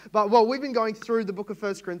But, well, we've been going through the book of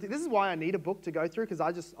 1 Corinthians. This is why I need a book to go through, because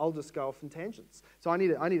I'll just go off in tangents. So I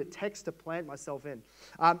need a text to plant myself in.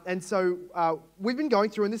 And so we've been going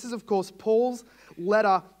through, and this is, of course, Paul's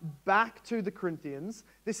letter back to the Corinthians.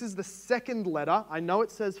 This is the second letter. I know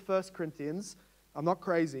it says 1 Corinthians. I'm not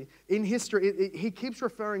crazy. In history, he keeps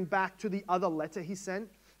referring back to the other letter he sent.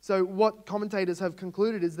 So what commentators have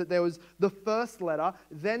concluded is that there was the first letter,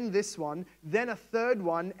 then this one, then a third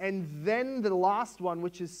one, and then the last one,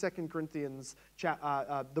 which is 2 Corinthians,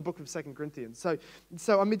 the book of 2 Corinthians.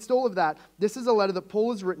 So amidst all of that, this is a letter that Paul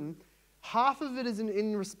has written. Half of it is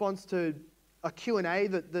in response to a Q&A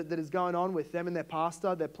that is going on with them and their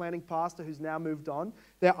pastor, their planning pastor who's now moved on.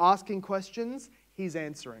 They're asking questions, he's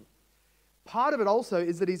answering. Part of it also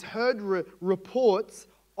is that he's heard reports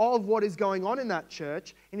of what is going on in that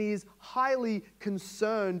church, and he is highly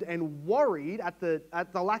concerned and worried at the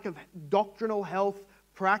lack of doctrinal health,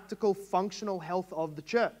 practical, functional health of the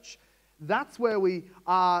church. That's where we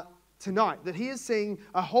are tonight, that he is seeing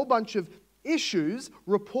a whole bunch of issues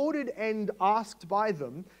reported and asked by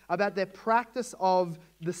them about their practice of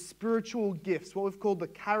the spiritual gifts, what we've called the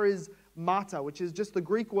charismata, which is just the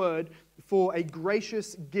Greek word for a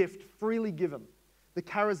gracious gift freely given, the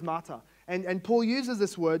charismata. And Paul uses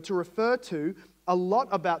this word to refer to a lot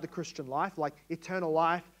about the Christian life, like eternal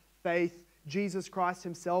life, faith. Jesus Christ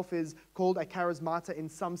himself is called a charismata in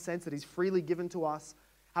some sense, that he's freely given to us.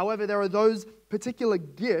 However, there are those particular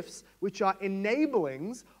gifts which are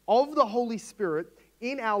enablings of the Holy Spirit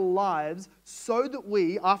in our lives so that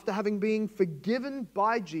we, after having been forgiven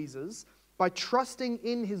by Jesus, by trusting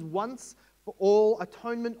in his once for all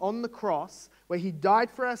atonement on the cross, where he died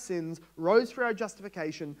for our sins, rose for our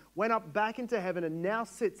justification, went up back into heaven, and now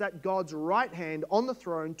sits at God's right hand on the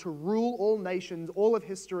throne to rule all nations, all of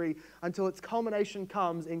history, until its culmination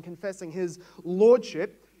comes in confessing his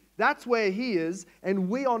lordship. That's where he is, and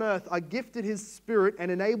we on earth are gifted his Spirit and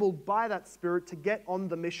enabled by that Spirit to get on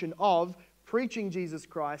the mission of preaching Jesus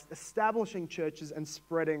Christ, establishing churches, and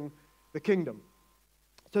spreading the kingdom.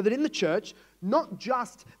 So that in the church, not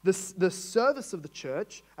just the service of the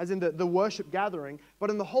church, as in the worship gathering, but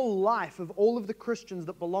in the whole life of all of the Christians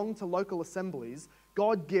that belong to local assemblies,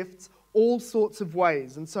 God gifts all sorts of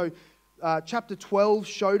ways. And so chapter 12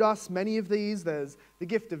 showed us many of these. There's the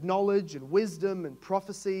gift of knowledge and wisdom and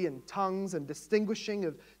prophecy and tongues and distinguishing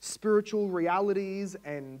of spiritual realities,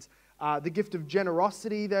 and the gift of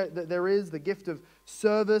generosity. There is the gift of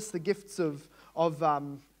service, the gifts of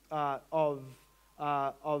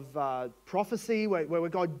prophecy, where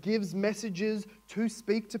God gives messages to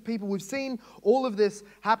speak to people. We've seen all of this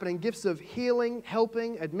happening, gifts of healing,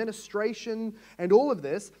 helping, administration, and all of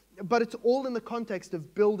this, but it's all in the context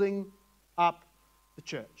of building up the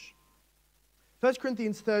church. 1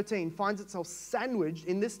 Corinthians 13 finds itself sandwiched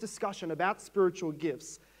in this discussion about spiritual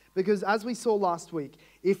gifts, because as we saw last week,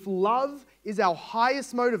 if love is our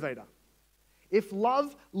highest motivator, if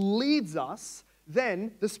love leads us,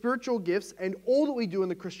 then the spiritual gifts and all that we do in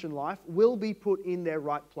the Christian life will be put in their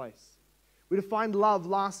right place. We defined love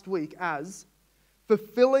last week as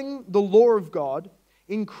fulfilling the law of God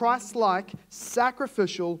in Christ-like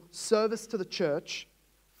sacrificial service to the church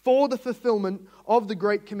for the fulfillment of the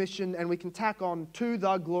Great Commission, and we can tack on to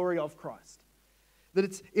the glory of Christ. That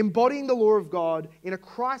it's embodying the law of God in a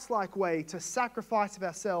Christ-like way to sacrifice of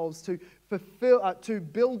ourselves, to fulfill, to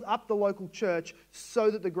build up the local church so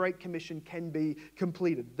that the Great Commission can be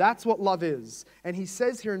completed. That's what love is. And he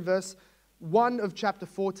says here in verse 1 of chapter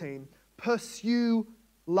 14, pursue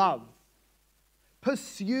love.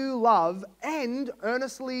 Pursue love and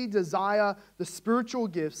earnestly desire the spiritual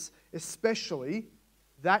gifts, especially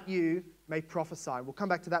that you may prophesy. We'll come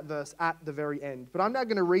back to that verse at the very end. But I'm now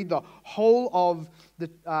going to read the whole of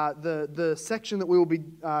the section that we will be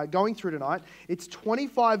going through tonight. It's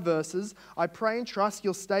 25 verses. I pray and trust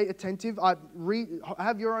you'll stay attentive.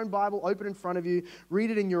 Have your own Bible open in front of you.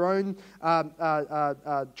 Read it in your own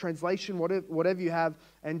translation, whatever you have,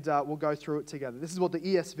 and we'll go through it together. This is what the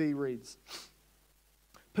ESV reads.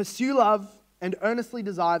 Pursue love and earnestly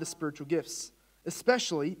desire the spiritual gifts,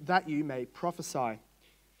 especially that you may prophesy.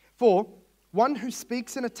 For one who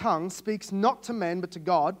speaks in a tongue speaks not to men but to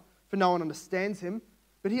God, for no one understands him,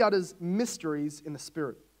 but he utters mysteries in the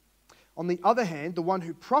Spirit. On the other hand, the one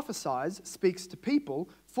who prophesies speaks to people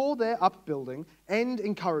for their upbuilding and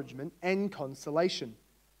encouragement and consolation.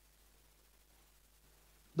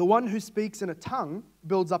 The one who speaks in a tongue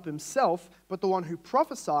builds up himself, but the one who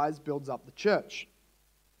prophesies builds up the church.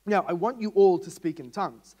 Now, I want you all to speak in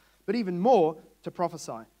tongues, but even more to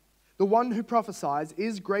prophesy. The one who prophesies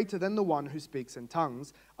is greater than the one who speaks in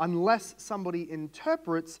tongues, unless somebody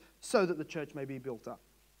interprets so that the church may be built up.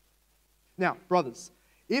 Now, brothers,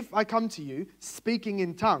 If I come to you speaking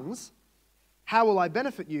in tongues, how will I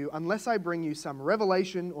benefit you unless I bring you some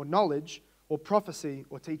revelation or knowledge or prophecy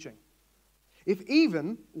or teaching? If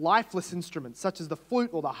even lifeless instruments such as the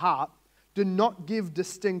flute or the harp do not give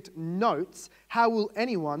distinct notes, how will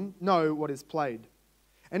anyone know what is played?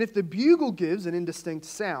 And if the bugle gives an indistinct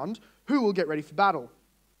sound, who will get ready for battle?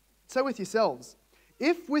 So with yourselves,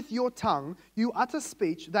 if with your tongue you utter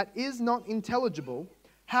speech that is not intelligible,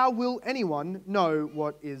 how will anyone know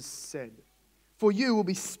what is said? For you will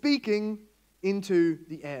be speaking into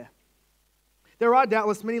the air. There are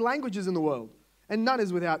doubtless many languages in the world, and none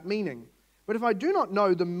is without meaning. But if I do not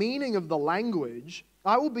know the meaning of the language,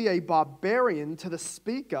 I will be a barbarian to the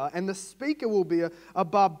speaker, and the speaker will be a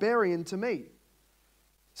barbarian to me.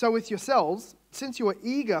 So with yourselves, since you are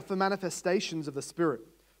eager for manifestations of the Spirit,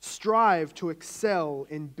 strive to excel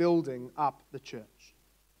in building up the church.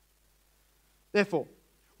 Therefore,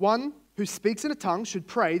 one who speaks in a tongue should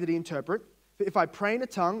pray that he interpret. For if I pray in a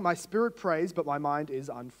tongue, my spirit prays, but my mind is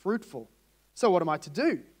unfruitful. So what am I to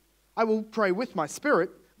do? I will pray with my spirit,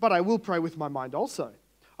 but I will pray with my mind also.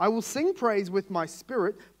 I will sing praise with my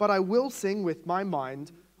spirit, but I will sing with my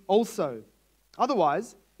mind also.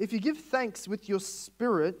 Otherwise, if you give thanks with your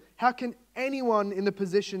spirit, how can anyone in the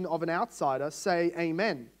position of an outsider say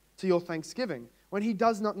amen to your thanksgiving when he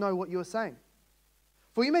does not know what you are saying?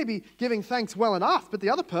 For you may be giving thanks well enough, but the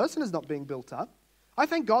other person is not being built up. I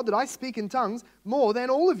thank God that I speak in tongues more than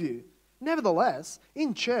all of you. Nevertheless,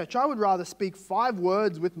 in church, I would rather speak 5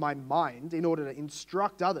 words with my mind in order to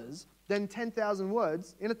instruct others than 10,000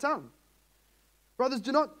 words in a tongue. Brothers,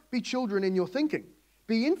 do not be children in your thinking.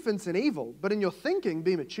 Be infants in evil, but in your thinking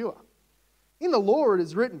be mature. In the law it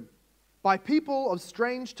is written, by people of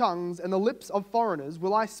strange tongues and the lips of foreigners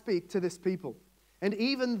will I speak to this people. And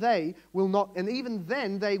even then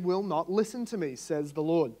they will not listen to me, says the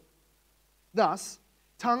Lord. Thus,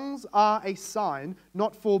 tongues are a sign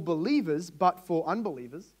not for believers, but for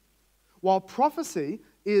unbelievers, while prophecy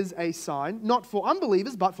is a sign not for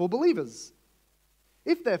unbelievers, but for believers.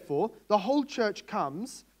 If therefore the whole church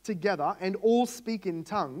comes together and all speak in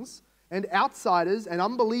tongues, and outsiders and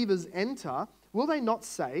unbelievers enter, will they not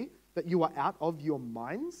say that you are out of your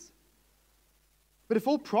minds? But if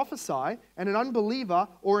all prophesy and an unbeliever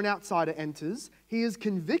or an outsider enters, he is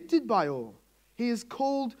convicted by all. He is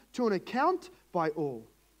called to an account by all.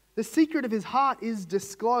 The secret of his heart is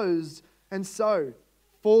disclosed, and so,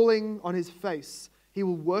 falling on his face, he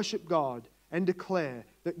will worship God and declare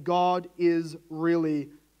that God is really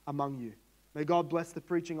among you. May God bless the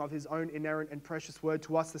preaching of his own inerrant and precious word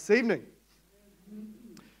to us this evening.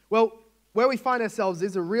 Well, where we find ourselves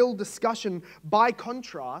is a real discussion by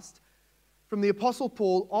contrast from the Apostle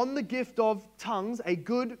Paul on the gift of tongues, a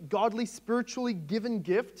good, godly, spiritually given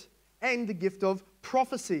gift, and the gift of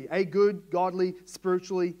prophecy, a good, godly,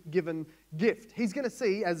 spiritually given gift. He's going to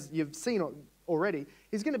see, as you've seen already,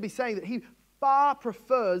 he's going to be saying that he far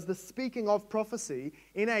prefers the speaking of prophecy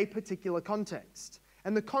in a particular context.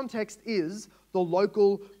 And the context is the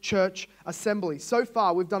local church assembly. So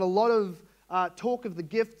far, we've done a lot of talk of the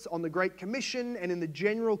gifts on the Great Commission and in the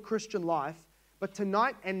general Christian life. But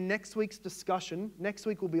tonight and next week's discussion, next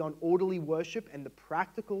week will be on orderly worship and the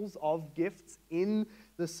practicals of gifts in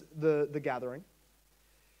the gathering.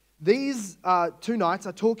 These 2 nights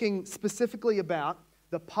are talking specifically about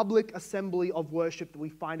the public assembly of worship that we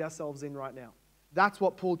find ourselves in right now. That's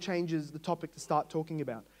what Paul changes the topic to start talking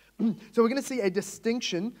about. So we're going to see a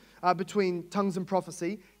distinction between tongues and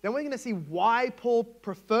prophecy. Then we're going to see why Paul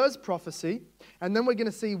prefers prophecy. And then we're going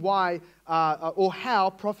to see why or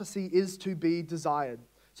how prophecy is to be desired.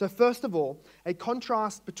 So first of all, a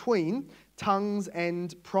contrast between tongues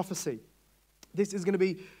and prophecy. This is going to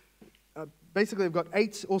be, basically I've got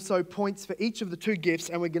 8 or so points for each of the 2 gifts,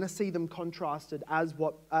 and we're going to see them contrasted as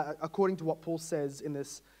according to what Paul says in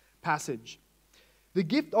this passage. The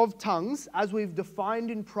gift of tongues, as we've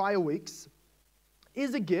defined in prior weeks,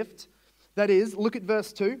 is a gift that is, look at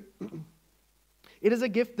verse 2, it is a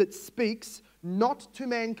gift that speaks not to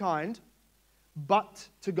mankind, but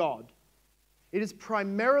to God. It is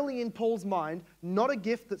primarily in Paul's mind not a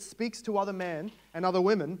gift that speaks to other men and other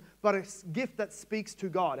women, but a gift that speaks to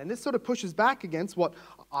God. And this sort of pushes back against what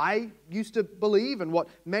I used to believe and what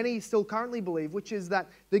many still currently believe, which is that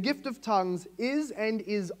the gift of tongues is and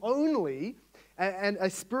is only a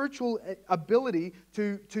spiritual ability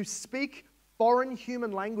to speak foreign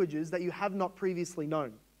human languages that you have not previously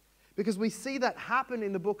known. Because we see that happen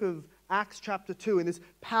in the book of Acts chapter 2 in this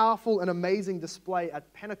powerful and amazing display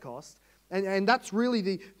at Pentecost. And that's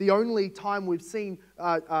really the only time we've seen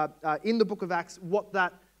in the book of Acts what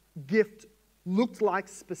that gift looked like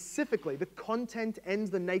specifically, the content and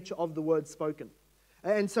the nature of the word spoken.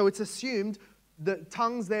 And so it's assumed that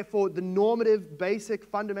tongues, therefore, the normative, basic,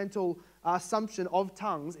 fundamental assumption of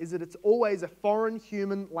tongues is that it's always a foreign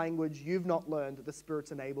human language you've not learned that the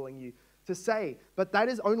Spirit's enabling you to say. But that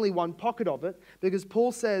is only one pocket of it, because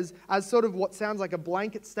Paul says, as sort of what sounds like a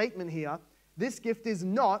blanket statement here, this gift is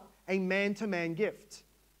not a man-to-man gift.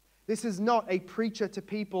 This is not a preacher to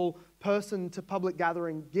people, person to public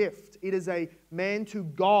gathering gift. It is a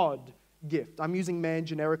man-to-God gift. I'm using man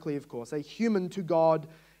generically, of course. A human-to-God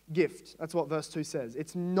gift. That's what verse 2 says.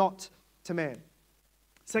 It's not to man.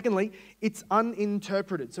 Secondly, it's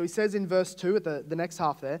uninterpreted. So he says in verse 2, at the next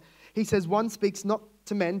half there, he says, one speaks not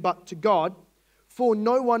to men, but to God, for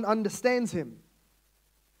no one understands him.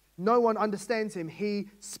 No one understands him. He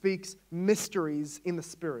speaks mysteries in the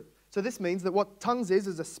Spirit. So this means that what tongues is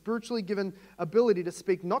a spiritually given ability to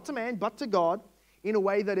speak not to man, but to God, in a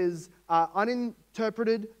way that is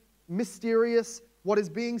uninterpreted, mysterious. What is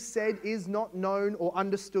being said is not known or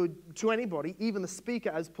understood to anybody, even the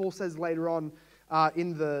speaker, as Paul says later on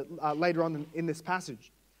in this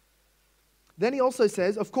passage. Then he also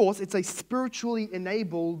says, of course, it's a spiritually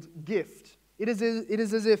enabled gift. It is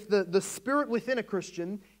as if the spirit within a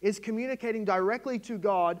Christian is communicating directly to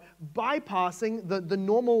God, bypassing the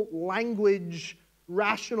normal language,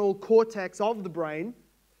 rational cortex of the brain,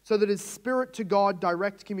 so that it's spirit to God,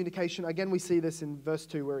 direct communication. Again, we see this in verse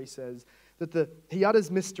 2 where he says that he utters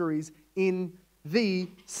mysteries in the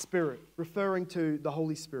Spirit, referring to the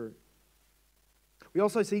Holy Spirit. We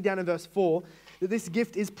also see down in verse 4 that this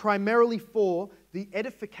gift is primarily for the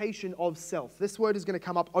edification of self. This word is going to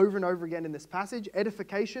come up over and over again in this passage.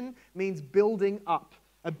 Edification means building up.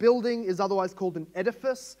 A building is otherwise called an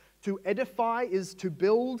edifice. To edify is to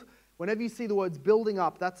build. Whenever you see the words building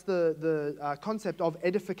up, that's the concept of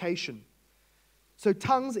edification. So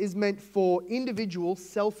tongues is meant for individual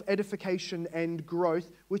self-edification and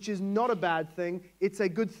growth, which is not a bad thing. It's a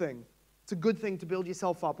good thing. It's a good thing to build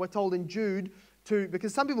yourself up. We're told in Jude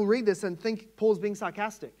because some people read this and think Paul's being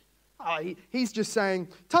sarcastic. He's just saying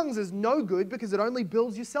tongues is no good because it only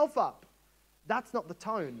builds yourself up. That's not the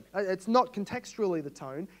tone. It's not contextually the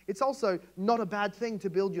tone. It's also not a bad thing to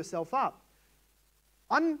build yourself up.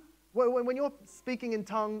 When you're speaking in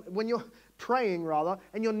tongues, when you're praying rather,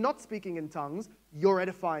 and you're not speaking in tongues, you're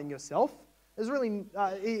edifying yourself. There's really,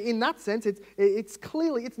 in that sense, it's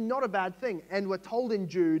clearly, it's not a bad thing. And we're told in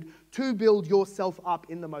Jude to build yourself up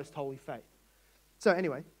in the most holy faith. So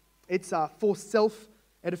anyway, it's for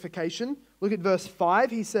self-edification. Look at verse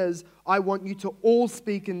 5. He says, I want you to all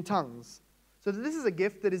speak in tongues. So this is a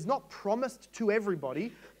gift that is not promised to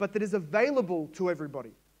everybody, but that is available to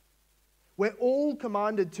everybody. We're all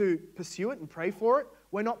commanded to pursue it and pray for it.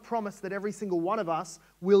 We're not promised that every single one of us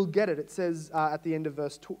will get it. It says at the end of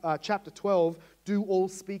chapter 12, do all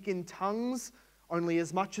speak in tongues only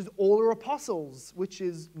as much as all are apostles, which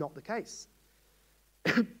is not the case.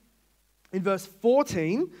 In verse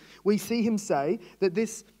 14, we see him say that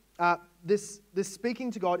this speaking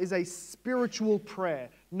to God is a spiritual prayer.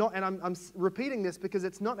 And I'm repeating this because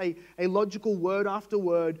it's not a logical word after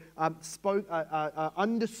word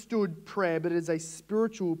understood prayer, but it is a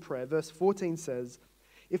spiritual prayer. Verse 14 says,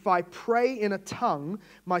 if I pray in a tongue,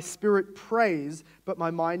 my spirit prays, but my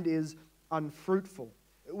mind is unfruitful.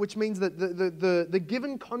 Which means that the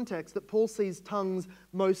given context that Paul sees tongues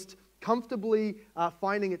most comfortably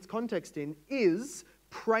finding its context in is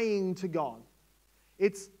praying to God.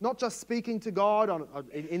 It's not just speaking to God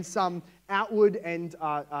in some outward and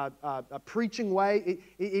preaching way.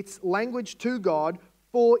 It's language to God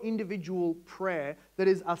for individual prayer that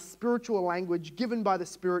is a spiritual language given by the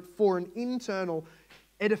Spirit for an internal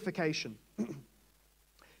edification. And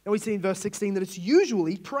we see in verse 16 that it's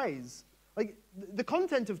usually praise. Like the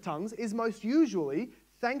content of tongues is most usually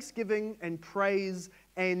thanksgiving and praise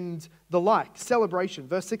and the like, celebration.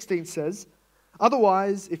 Verse 16 says,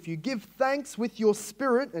 otherwise, if you give thanks with your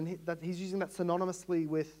spirit, and he's using that synonymously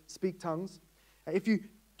with speak tongues, if you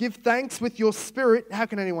give thanks with your spirit, how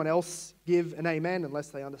can anyone else give an amen unless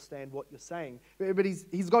they understand what you're saying? But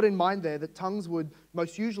he's got in mind there that tongues would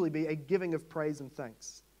most usually be a giving of praise and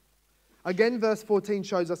thanks. Again, verse 14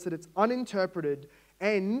 shows us that it's uninterpreted,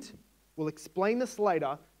 and we'll explain this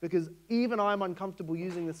later because even I'm uncomfortable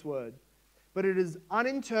using this word, but it is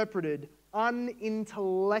uninterpreted,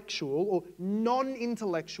 unintellectual or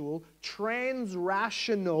non-intellectual,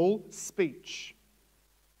 trans-rational speech.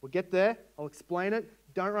 We'll get there. I'll explain it.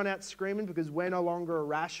 Don't run out screaming because we're no longer a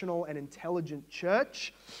rational and intelligent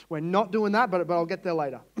church. We're not doing that, but I'll get there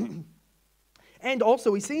later. And also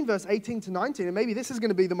we see in verse 18 to 19, and maybe this is going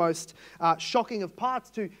to be the most shocking of parts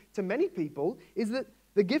to many people, is that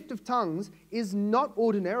the gift of tongues is not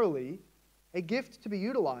ordinarily a gift to be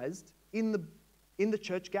utilized in in the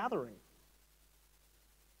church gathering.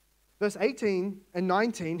 Verse 18 and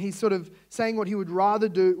 19, he's sort of saying what he would rather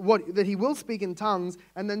do, that he will speak in tongues,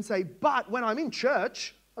 and then say, but when I'm in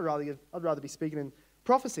church, I'd rather be speaking in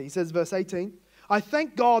prophecy. He says, verse 18, I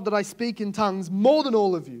thank God that I speak in tongues more than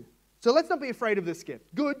all of you. So let's not be afraid of this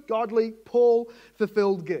gift. Good, godly,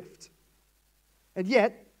 Paul-fulfilled gift. And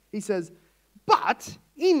yet, he says, but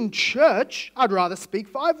in church, I'd rather speak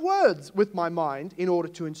 5 words with my mind in order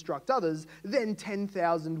to instruct others than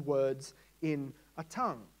 10,000 words in a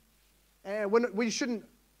tongue. And we shouldn't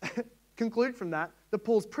conclude from that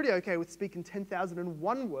Paul's pretty okay with speaking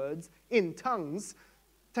 10,001 words in tongues,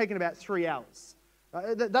 taking about 3 hours.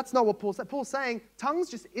 That's not what Paul said. Paul's saying tongues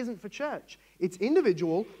just isn't for church. It's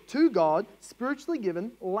individual, to God, spiritually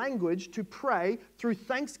given language to pray through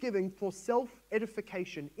thanksgiving for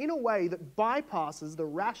self-edification in a way that bypasses the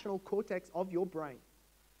rational cortex of your brain.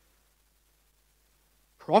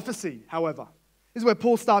 Prophecy, however, is where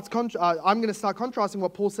Paul starts. I'm going to start contrasting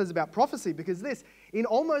what Paul says about prophecy, because this, in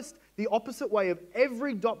almost the opposite way of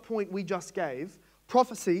every dot point we just gave,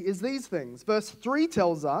 prophecy is these things. Verse 3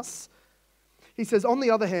 tells us, he says, on the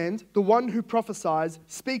other hand, the one who prophesies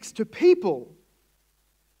speaks to people.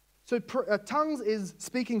 So tongues is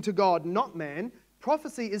speaking to God, not man.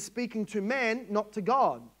 Prophecy is speaking to man, not to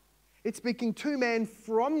God. It's speaking to man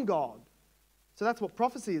from God. So that's what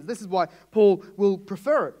prophecy is. This is why Paul will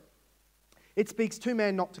prefer it. It speaks to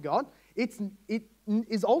man, not to God. It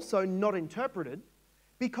is also not interpreted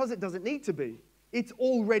because it doesn't need to be. It's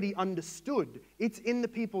already understood. It's in the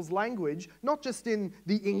people's language, not just in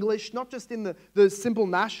the English, not just in the simple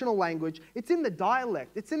national language. It's in the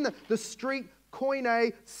dialect. It's in the street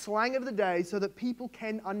koine slang of the day so that people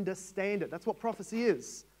can understand it. That's what prophecy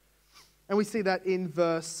is. And we see that in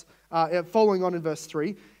following on in verse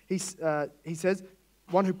 3. He says,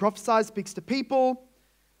 one who prophesies speaks to people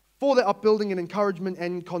for their upbuilding and encouragement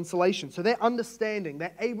and consolation. So they're understanding,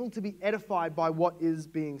 they're able to be edified by what is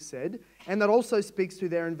being said. And that also speaks to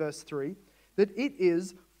there in verse 3, that it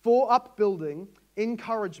is for upbuilding,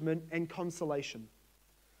 encouragement, and consolation.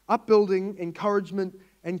 Upbuilding, encouragement,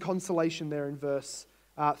 and consolation there in verse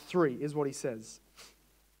 3 is what he says.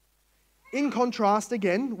 In contrast,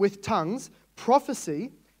 again, with tongues,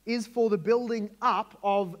 prophecy is for the building up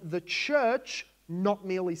of the church, not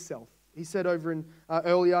merely self. He said over in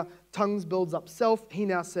earlier, tongues builds up self. He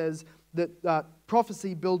now says that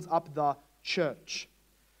prophecy builds up the church.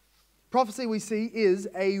 Prophecy, we see, is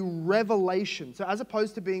a revelation. So as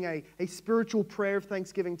opposed to being a spiritual prayer of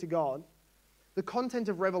thanksgiving to God, the content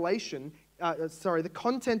of the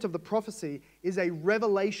content of the prophecy is a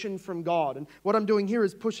revelation from God. And what I'm doing here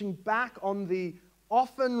is pushing back on the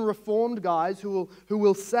often reformed guys who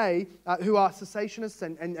will say, who are cessationists,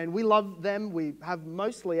 and we love them. We have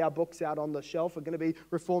mostly our books out on the shelf are going to be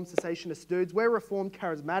reformed cessationist dudes. We're reformed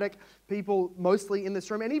charismatic people mostly in this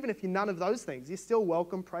room. And even if you're none of those things, you're still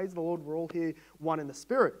welcome. Praise the Lord, we're all here, one in the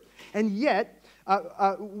Spirit. And yet,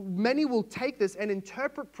 many will take this and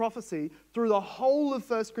interpret prophecy through the whole of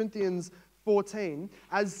 1 Corinthians 14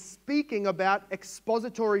 as speaking about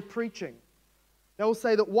expository preaching. They will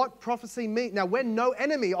say that what prophecy means. Now, we're no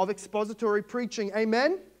enemy of expository preaching.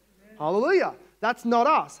 Amen? Amen? Hallelujah. That's not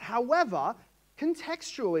us. However,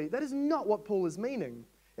 contextually, that is not what Paul is meaning.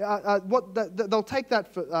 They'll take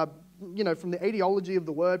that from the etiology of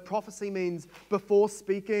the word. Prophecy means before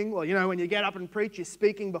speaking. Well, when you get up and preach, you're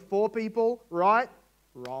speaking before people, right?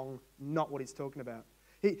 Wrong. Not what he's talking about.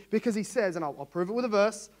 Because he says, and I'll prove it with a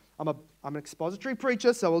verse, I'm an expository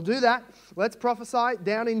preacher, so we'll do that. Let's prophesy.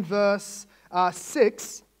 Down in verse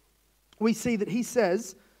 6, we see that he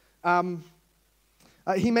says,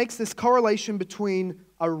 he makes this correlation between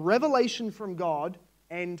a revelation from God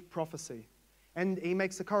and prophecy. And he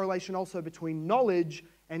makes a correlation also between knowledge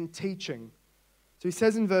and teaching. So he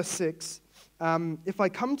says in verse 6, if I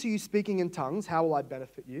come to you speaking in tongues, how will I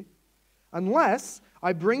benefit you? Unless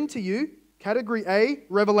I bring to you, category A,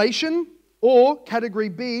 revelation, or category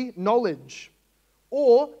B, knowledge.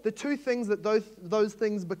 Or the two things that those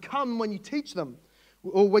things become when you teach them,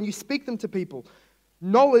 or when you speak them to people.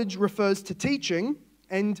 Knowledge refers to teaching,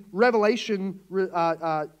 and revelation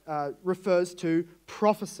refers to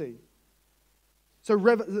prophecy. So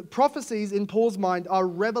prophecies in Paul's mind are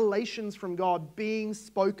revelations from God being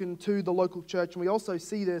spoken to the local church. And we also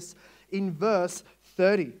see this in verse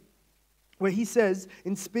 30. Where he says,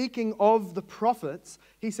 in speaking of the prophets,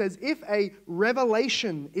 he says, if a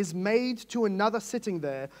revelation is made to another sitting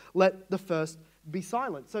there, let the first be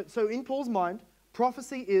silent. So in Paul's mind,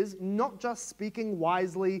 prophecy is not just speaking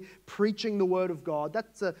wisely, preaching the word of God.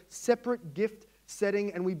 That's a separate gift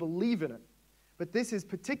setting, and we believe in it. But this is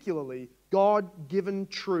particularly God-given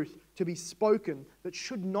truth to be spoken that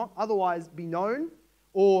should not otherwise be known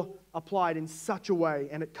or applied in such a way,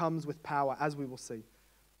 and it comes with power, as we will see.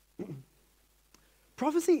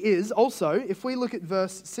 Prophecy is also, if we look at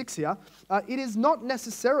verse 6 here, it is not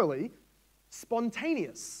necessarily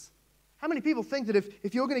spontaneous. How many people think that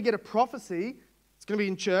if you're going to get a prophecy, it's going to be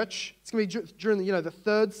in church, it's going to be during the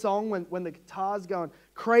third song when the guitar's going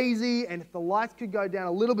crazy, and if the lights could go down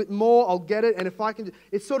a little bit more, I'll get it. And if I can,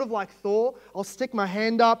 it's sort of like Thor. I'll stick my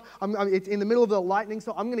hand up. It's in the middle of the lightning,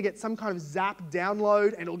 so I'm going to get some kind of zap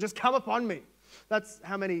download, and it'll just come upon me. That's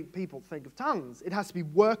how many people think of tongues. It has to be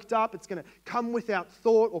worked up. It's going to come without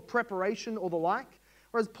thought or preparation or the like.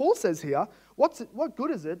 Whereas Paul says here, what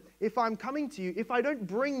good is it if I'm coming to you if I don't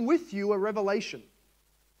bring with you a revelation?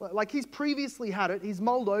 Like he's previously had it, he's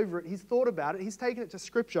mulled over it, he's thought about it, he's taken it to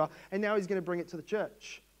Scripture, and now he's going to bring it to the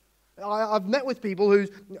church. I've met with people who,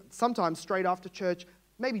 sometimes straight after church,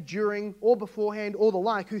 maybe during or beforehand or the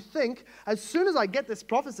like, who think, as soon as I get this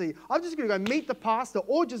prophecy, I'm just going to go meet the pastor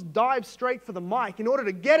or just dive straight for the mic in order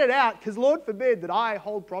to get it out, because Lord forbid that I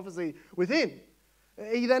hold prophecy within.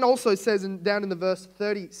 He then also says down in the verse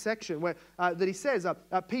 30 section that he says,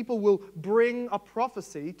 people will bring a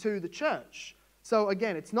prophecy to the church. So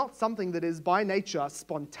again, it's not something that is by nature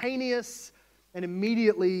spontaneous and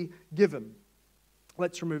immediately given.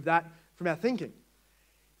 Let's remove that from our thinking.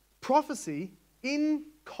 Prophecy, in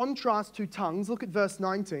contrast to tongues, look at verse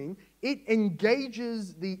 19, it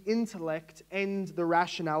engages the intellect and the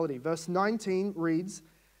rationality. Verse 19 reads,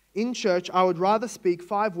 "In church I would rather speak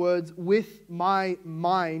 5 words with my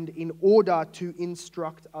mind in order to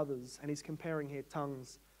instruct others." And he's comparing here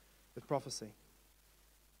tongues with prophecy.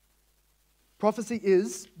 Prophecy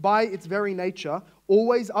is, by its very nature,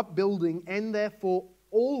 always upbuilding and therefore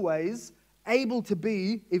always able to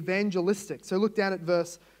be evangelistic. So look down at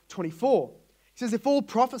verse 24. He says, "If all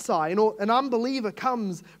prophesy and an unbeliever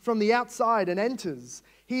comes from the outside and enters,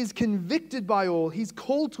 he is convicted by all, he's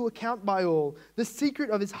called to account by all. The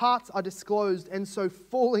secret of his hearts are disclosed, and so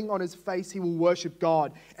falling on his face he will worship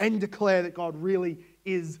God and declare that God really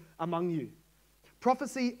is among you."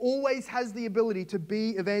 Prophecy always has the ability to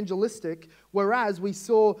be evangelistic, whereas we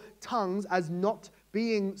saw tongues as not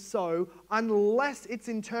being so unless it's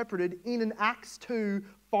interpreted in an Acts 2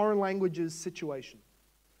 foreign languages situation.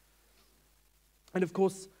 And of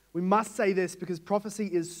course, we must say this because prophecy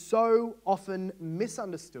is so often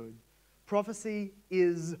misunderstood. Prophecy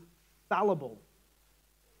is fallible.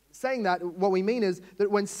 Saying that, what we mean is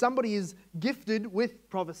that when somebody is gifted with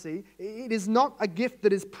prophecy, it is not a gift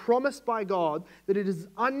that is promised by God, that it is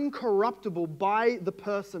uncorruptible by the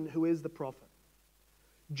person who is the prophet.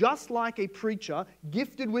 Just like a preacher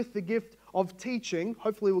gifted with the gift of teaching,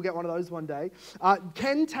 hopefully we'll get one of those one day,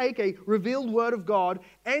 can take a revealed word of God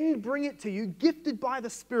and bring it to you, gifted by the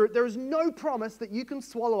Spirit, there is no promise that you can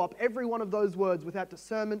swallow up every one of those words without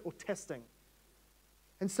discernment or testing.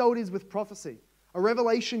 And so it is with prophecy. A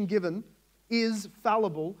revelation given is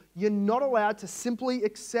fallible. You're not allowed to simply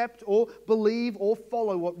accept or believe or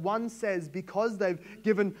follow what one says because they've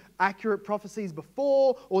given accurate prophecies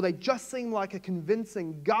before, or they just seem like a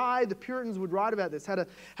convincing guy. The Puritans would write about this,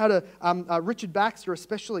 Richard Baxter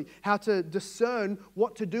especially, how to discern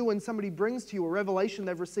what to do when somebody brings to you a revelation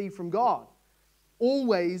they've received from God.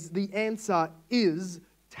 Always the answer is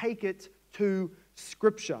take it to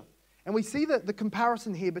Scripture. And we see that the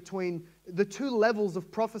comparison here between the two levels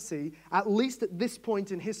of prophecy, at least at this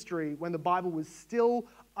point in history when the Bible was still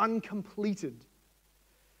uncompleted.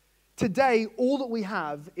 Today, all that we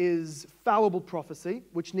have is fallible prophecy,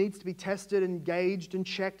 which needs to be tested, engaged, and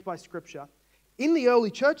checked by Scripture. In the early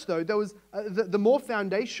church, though, there was the more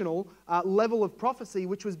foundational level of prophecy,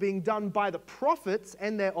 which was being done by the prophets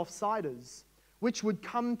and their offsiders, which would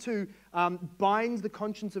come to bind the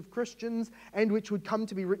conscience of Christians and which would come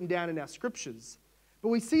to be written down in our Scriptures. But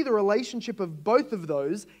we see the relationship of both of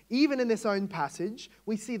those, even in this own passage.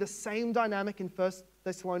 We see the same dynamic in 1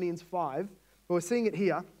 Thessalonians 5, but we're seeing it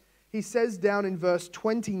here. He says down in verse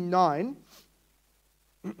 29,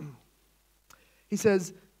 he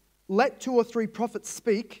says, "Let 2 or 3 prophets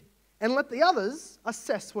speak, and let the others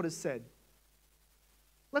assess what is said."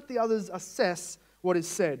 Let the others assess what is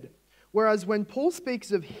said. Whereas when Paul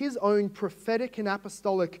speaks of his own prophetic and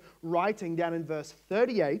apostolic writing down in verse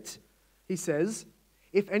 38, he says,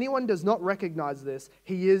 "If anyone does not recognize this,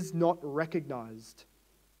 he is not recognized."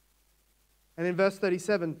 And in verse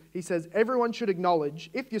 37, he says, "Everyone should acknowledge,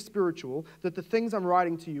 if you're spiritual, that the things I'm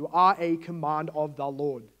writing to you are a command of the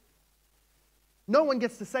Lord." No one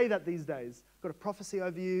gets to say that these days. I've got a prophecy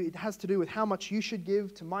over you. It has to do with how much you should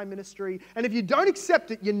give to my ministry. And if you don't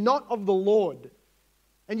accept it, you're not of the Lord.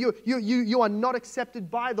 And you are not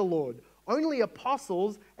accepted by the Lord. Only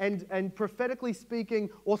apostles and prophetically speaking,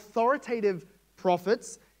 authoritative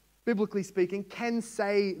prophets, biblically speaking, can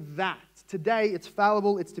say that. Today, it's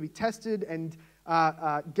fallible, it's to be tested and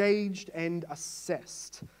gauged and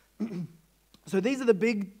assessed. So these are the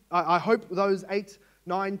big, I hope those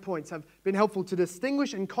 8-9 points have been helpful to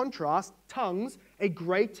distinguish and contrast tongues, a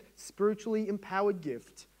great spiritually empowered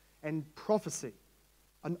gift, and prophecy,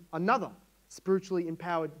 another spiritually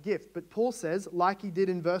empowered gift. But Paul says, like he did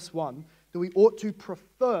in verse 1, that we ought to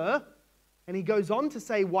prefer, and he goes on to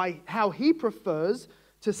say how he prefers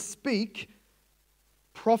to speak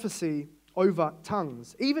prophecy over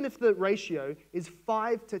tongues. Even if the ratio is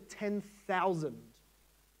 5 to 10,000,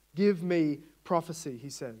 give me prophecy, he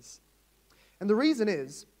says. And the reason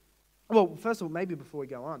is, well, first of all, maybe before we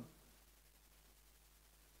go on,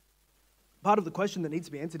 part of the question that needs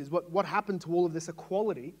to be answered is what happened to all of this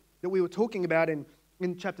equality that we were talking about in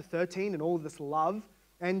chapter 13 and all of this love,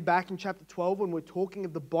 and back in chapter 12 when we're talking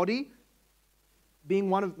of the body being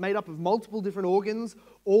made up of multiple different organs,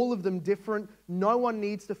 all of them different. No one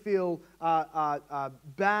needs to feel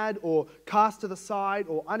bad or cast to the side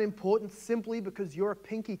or unimportant simply because you're a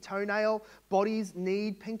pinky toenail. Bodies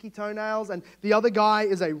need pinky toenails, and the other guy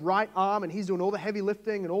is a right arm and he's doing all the heavy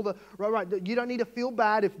lifting and all the right. You don't need to feel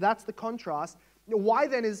bad if that's the contrast. Why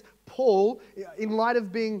then is Paul, in light of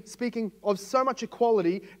speaking of so much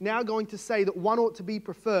equality, now going to say that one ought to be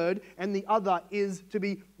preferred and the other is to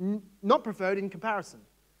be not preferred in comparison?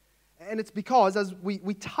 And it's because, as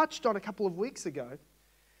we touched on a couple of weeks ago,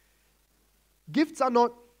 gifts are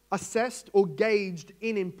not assessed or gauged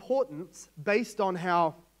in importance based on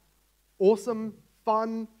how awesome,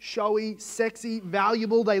 fun, showy, sexy,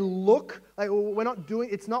 valuable they look.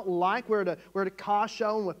 It's not like we're at a car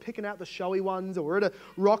show and we're picking out the showy ones, or we're at a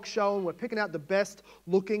rock show and we're picking out the best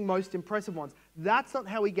looking, most impressive ones. That's not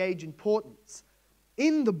how we gauge importance.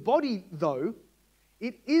 In the body, though,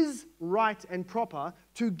 it is right and proper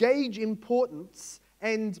to gauge importance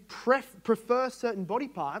and prefer certain body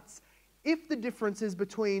parts if the difference is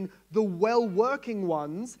between the well-working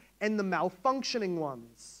ones and the malfunctioning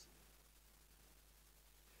ones.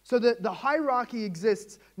 So the hierarchy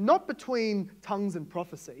exists not between tongues and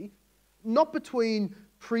prophecy, not between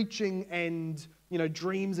preaching and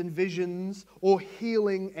dreams and visions, or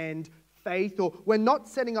healing and faith, or we're not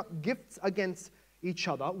setting up gifts against each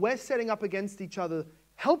other. We're setting up against each other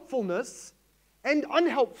helpfulness and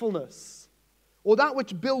unhelpfulness, or that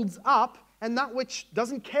which builds up and that which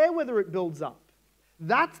doesn't care whether it builds up.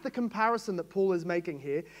 That's the comparison that Paul is making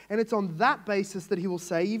here, and it's on that basis that he will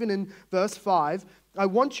say, even in verse 5, I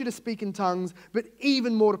want you to speak in tongues, but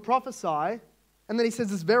even more to prophesy. And then he says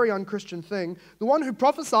this very unchristian thing, the one who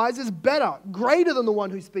prophesies is better, greater than the one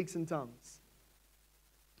who speaks in tongues.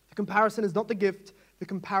 The comparison is not the gift, the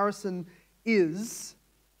comparison is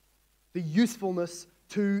the usefulness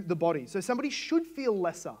to the body. So somebody should feel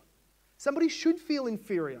lesser. Somebody should feel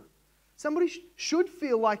inferior. Somebody should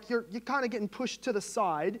feel like you're kind of getting pushed to the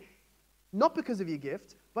side, not because of your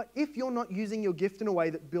gift, but if you're not using your gift in a way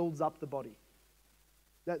that builds up the body.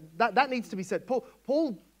 That needs to be said.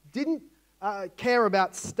 Paul didn't care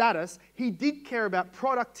about status. He did care about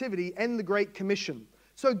productivity and the Great Commission.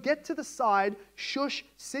 So get to the side, shush,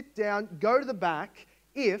 sit down, go to the back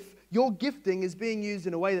if your gifting is being used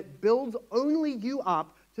in a way that builds only you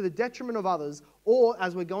up to the detriment of others, or,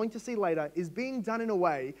 as we're going to see later, is being done in a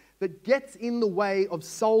way that gets in the way of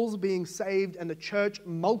souls being saved and the church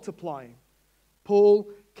multiplying. Paul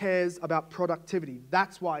cares about productivity.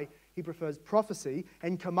 That's why he prefers prophecy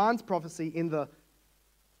and commands prophecy in the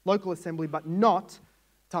local assembly, but not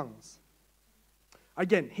tongues.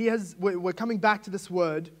 Again, we're coming back to this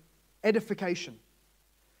word, edification.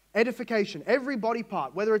 Edification. Every body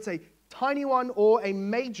part, whether it's a tiny one or a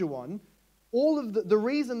major one, all of the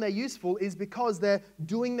reason they're useful is because they're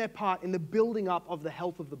doing their part in the building up of the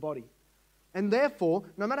health of the body. And therefore,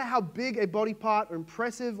 no matter how big a body part or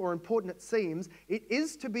impressive or important it seems, it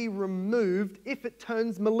is to be removed if it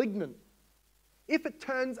turns malignant. If it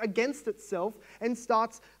turns against itself and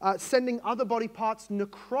starts sending other body parts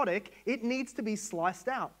necrotic, it needs to be sliced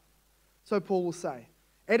out. So Paul will say,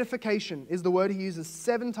 edification is the word he uses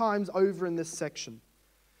 7 times over in this section.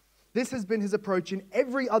 This has been his approach in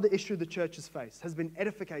every other issue the church has faced, has been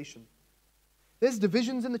edification. There's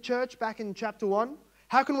divisions in the church back in chapter 1.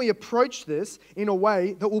 How can we approach this in a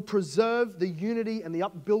way that will preserve the unity and the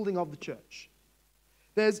upbuilding of the church?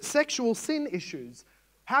 There's sexual sin issues.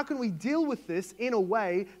 How can we deal with this in a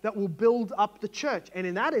way that will build up the church? And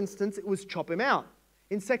in that instance, it was chop him out.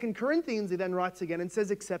 In 2 Corinthians, he then writes again and says,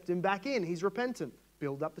 accept him back in. He's repentant.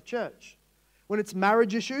 Build up the church. When it's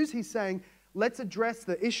marriage issues, he's saying, let's address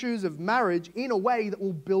the issues of marriage in a way that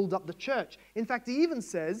will build up the church. In fact, he even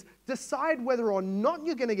says, decide whether or not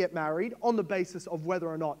you're going to get married on the basis of whether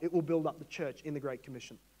or not it will build up the church in the Great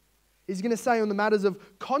Commission. He's going to say on the matters of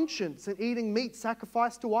conscience and eating meat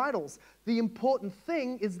sacrificed to idols, the important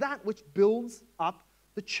thing is that which builds up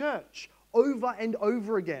the church over and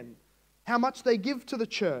over again. How much they give to the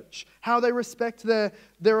church, how they respect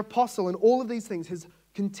their apostle, and all of these things. His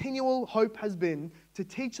continual hope has been to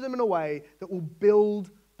teach them in a way that will build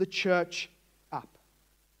the church up.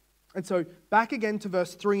 And so back again to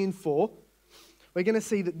verse 3 and 4, we're going to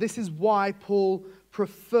see that this is why Paul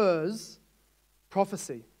prefers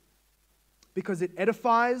prophecy. Because it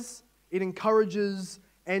edifies, it encourages,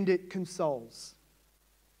 and it consoles.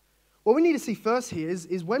 What we need to see first here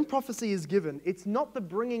is when prophecy is given, it's not the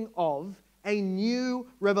bringing of a new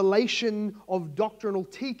revelation of doctrinal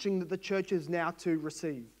teaching that the church is now to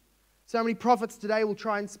receive. So many prophets today will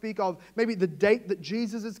try and speak of maybe the date that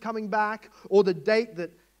Jesus is coming back, or the date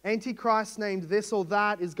that Antichrist named this or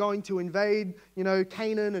that is going to invade,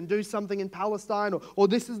 Canaan and do something in Palestine, or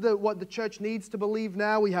this is what the church needs to believe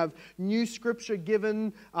now. We have new scripture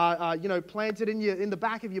given, planted in the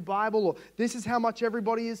back of your Bible, or this is how much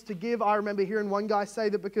everybody is to give. I remember hearing one guy say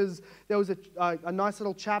that because there was a nice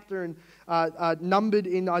little chapter numbered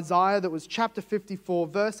in Isaiah that was chapter 54,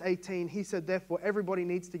 verse 18. He said, therefore, everybody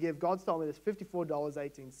needs to give. God's told me there's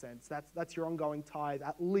 $54.18. That's your ongoing tithe,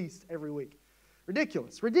 at least every week.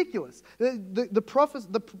 Ridiculous.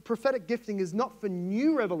 The prophetic gifting is not for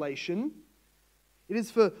new revelation. It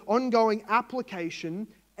is for ongoing application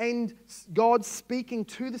and God speaking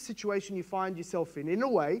to the situation you find yourself in a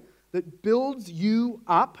way that builds you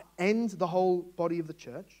up and the whole body of the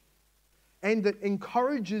church, and that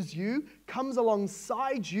encourages you, comes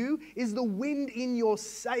alongside you, is the wind in your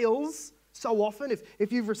sails. So often,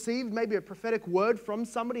 if you've received maybe a prophetic word from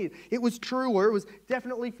somebody, it was true, or it was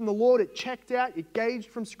definitely from the Lord, it checked out, it gauged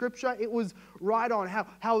from Scripture, it was right on,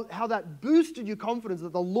 how that boosted your confidence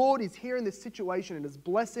that the Lord is here in this situation and is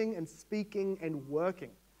blessing and speaking and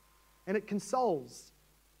working. And it consoles.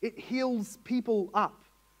 It heals people up.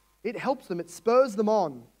 It helps them. It spurs them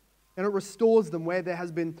on. And it restores them where there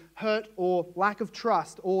has been hurt or lack of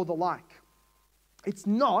trust or the like. It's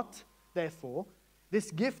not, therefore, this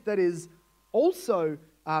gift that is also,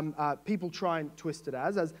 people try and twist it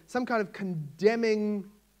as some kind of condemning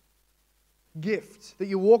gift that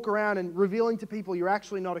you walk around and revealing to people you're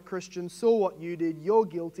actually not a Christian, saw what you did, you're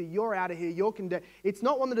guilty, you're out of here, you're condemned. It's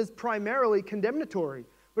not one that is primarily condemnatory,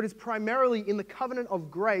 but is primarily in the covenant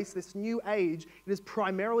of grace, this new age. It is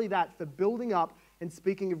primarily that for building up and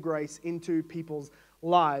speaking of grace into people's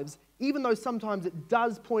lives, even though sometimes it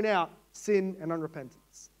does point out sin and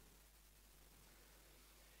unrepentance.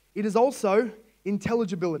 It is also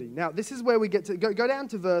intelligibility. Now, this is where we get to go down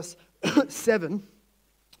to verse 7.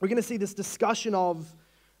 We're going to see this discussion of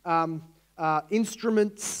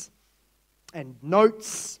instruments and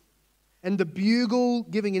notes, and the bugle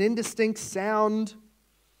giving an indistinct sound,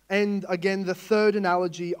 and again, the third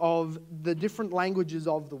analogy of the different languages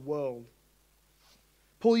of the world.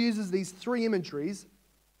 Paul uses these three imageries: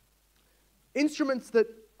 instruments that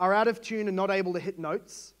are out of tune and not able to hit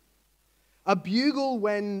notes, a bugle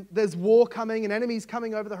when there's war coming and enemies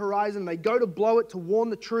coming over the horizon, they go to blow it to warn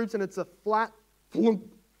the troops, and it's a flat flunk,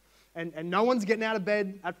 and no one's getting out of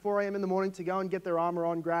bed at 4 a.m. in the morning to go and get their armor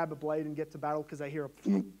on, grab a blade, and get to battle because they hear a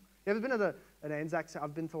flunk. You ever been at an Anzac?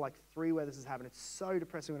 I've been to like 3 where this has happened. It's so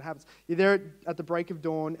depressing when it happens. You're there at the break of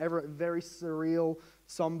dawn, a very surreal,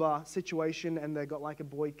 somber situation, and they've got like a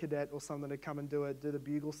boy cadet or something to come and do the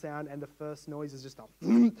bugle sound, and the first noise is just a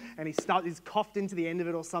and he's coughed into the end of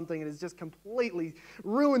it or something, and it's just completely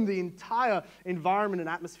ruined the entire environment and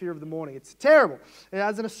atmosphere of the morning. It's terrible.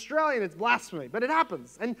 As an Australian, it's blasphemy, but it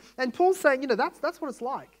happens. And Paul's saying, that's what it's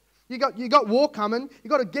like. You got war coming. You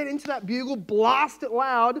got to get into that bugle, blast it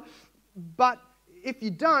loud. But if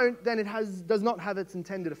you don't, then it does not have its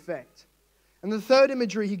intended effect. And the third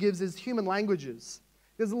imagery he gives is human languages.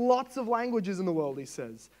 There's lots of languages in the world, he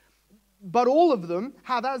says. But all of them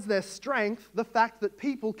have as their strength the fact that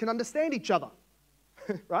people can understand each other.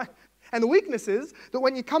 Right? And the weakness is that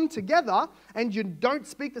when you come together and you don't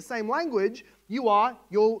speak the same language, your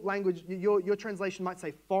translation might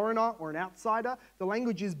say foreigner or an outsider. The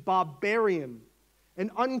language is barbarian. An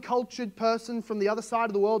uncultured person from the other side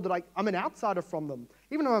of the world that I'm an outsider from them.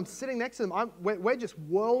 Even though I'm sitting next to them, we're just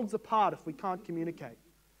worlds apart if we can't communicate.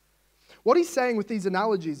 What he's saying with these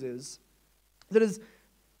analogies is that as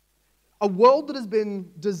a world that has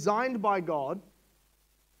been designed by God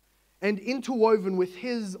and interwoven with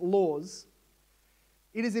His laws,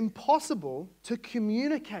 it is impossible to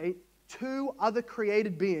communicate two other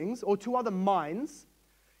created beings or two other minds,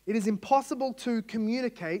 it is impossible to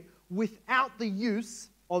communicate without the use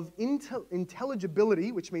of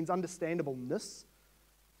intelligibility, which means understandableness,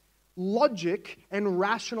 logic, and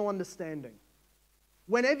rational understanding.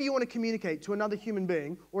 Whenever you want to communicate to another human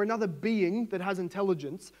being or another being that has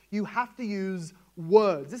intelligence, you have to use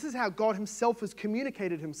words. This is how God himself has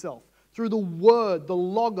communicated himself, through the word, the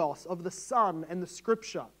logos of the Son and the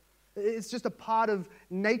Scripture. It's just a part of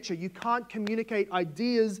nature. You can't communicate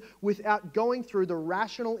ideas without going through the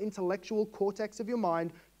rational, intellectual cortex of your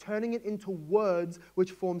mind, turning it into words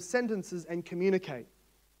which form sentences and communicate.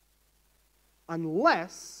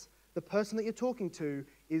 Unless the person that you're talking to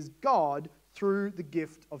is God through the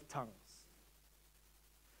gift of tongues.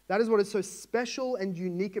 That is what is so special and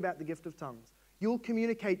unique about the gift of tongues. You'll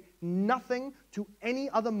communicate nothing to any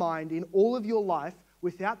other mind in all of your life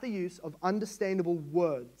without the use of understandable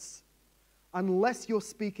words, unless you're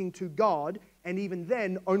speaking to God, and even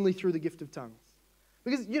then, only through the gift of tongues.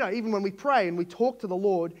 Because, even when we pray and we talk to the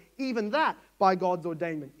Lord, even that, by God's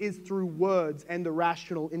ordainment, is through words and the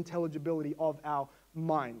rational intelligibility of our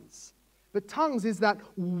minds. But tongues is that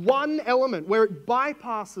one element where it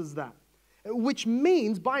bypasses that, which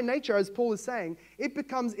means, by nature, as Paul is saying, it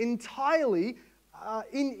becomes entirely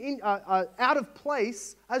out of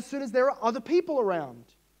place as soon as there are other people around.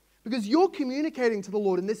 Because you're communicating to the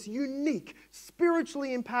Lord in this unique,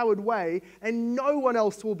 spiritually empowered way, and no one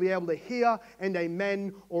else will be able to hear and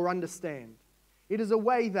amen or understand. It is a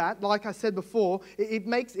way that, like I said before,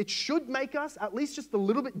 it should make us at least just a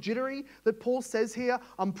little bit jittery, that Paul says here,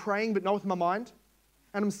 I'm praying but not with my mind,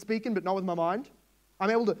 and I'm speaking but not with my mind. I'm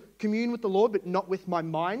able to commune with the Lord, but not with my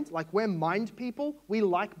mind. Like, we're mind people. We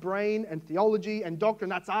like brain and theology and doctrine.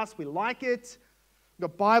 That's us. We like it. We've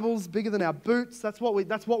got Bibles bigger than our boots. That's what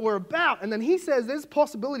we're about. And then he says there's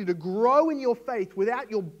possibility to grow in your faith without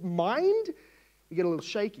your mind. You get a little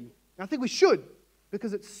shaky. And I think we should,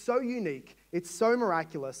 because it's so unique, it's so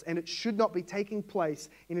miraculous, and it should not be taking place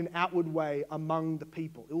in an outward way among the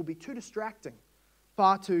people. It will be too distracting,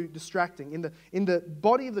 far too distracting. In the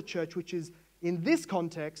body of the church, which is, in this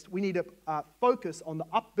context, we need to focus on the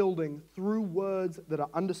upbuilding through words that are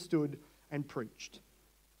understood and preached.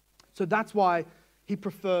 So that's why he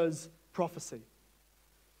prefers prophecy.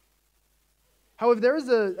 However, there is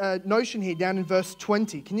a notion here down in verse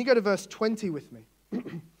 20. Can you go to verse 20 with me?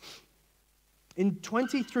 In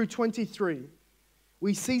 20 through 23,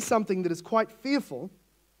 we see something that is quite fearful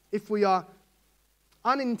if we are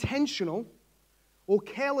unintentional or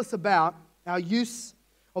careless about our use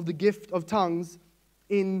of the gift of tongues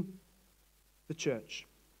in the church.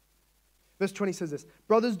 Verse 20 says this: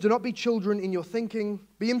 "Brothers, do not be children in your thinking,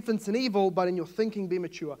 be infants in evil, but in your thinking be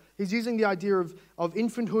mature." He's using the idea of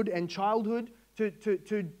infanthood and childhood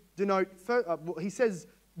to denote, he says,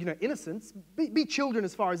 innocence. Be children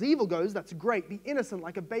as far as evil goes, that's great. Be innocent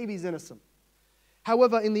like a baby's innocent.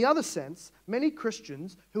 However, in the other sense, many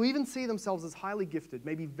Christians who even see themselves as highly gifted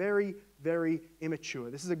may be very, very immature.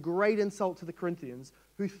 This is a great insult to the Corinthians,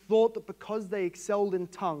 who thought that because they excelled in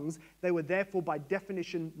tongues, they were therefore by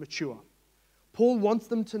definition mature. Paul wants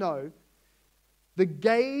them to know the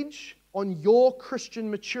gauge on your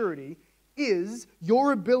Christian maturity is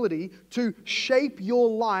your ability to shape your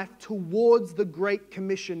life towards the Great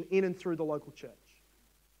Commission in and through the local church.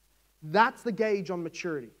 That's the gauge on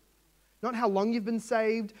maturity. Not how long you've been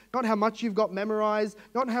saved, not how much you've got memorized,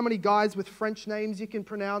 not how many guys with French names you can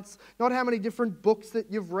pronounce, not how many different books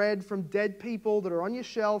that you've read from dead people that are on your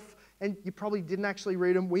shelf, and you probably didn't actually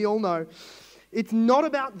read them, we all know. It's not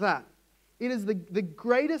about that. It is the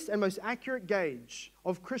greatest and most accurate gauge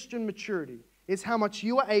of Christian maturity is how much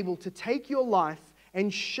you are able to take your life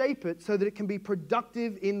and shape it so that it can be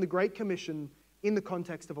productive in the Great Commission in the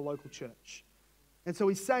context of a local church. And so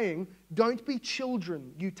he's saying, don't be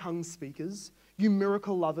children, you tongue speakers, you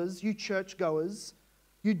miracle lovers, you churchgoers.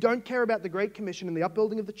 You don't care about the Great Commission and the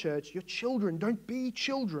upbuilding of the church. You're children. Don't be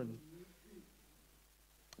children.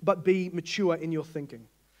 But be mature in your thinking.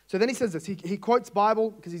 So then he says this. He quotes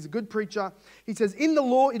Bible because he's a good preacher. He says, in the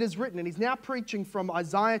law it is written, and he's now preaching from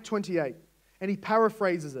Isaiah 28, and he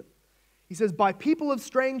paraphrases it. He says, by people of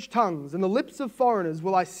strange tongues and the lips of foreigners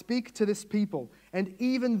will I speak to this people, and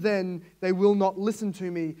even then they will not listen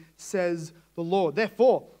to me, says the Lord.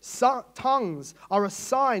 Therefore, tongues are a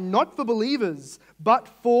sign not for believers, but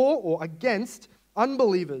for or against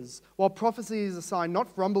unbelievers, while prophecy is a sign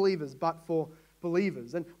not for unbelievers, but for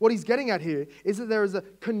believers. And what he's getting at here is that there is a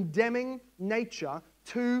condemning nature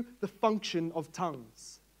to the function of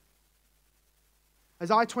tongues.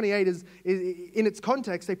 Isaiah 28 is, in its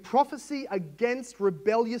context, a prophecy against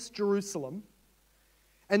rebellious Jerusalem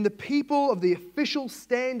and the people of the official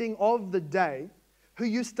standing of the day, who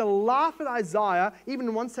used to laugh at Isaiah, even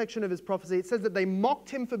in one section of his prophecy, it says that they mocked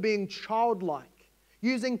him for being childlike,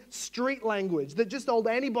 using street language that just old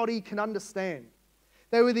anybody can understand.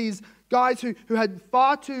 They were these guys who had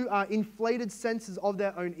far too inflated senses of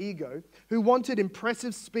their own ego, who wanted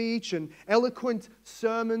impressive speech and eloquent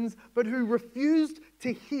sermons, but who refused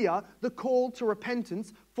to hear the call to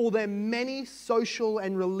repentance for their many social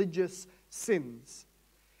and religious sins.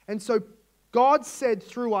 And so God said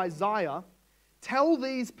through Isaiah, tell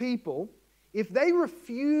these people, if they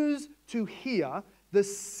refuse to hear the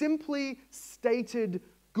simply stated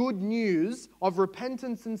good news of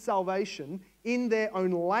repentance and salvation in their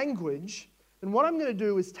own language, then what I'm going to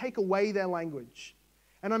do is take away their language.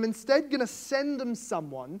 And I'm instead going to send them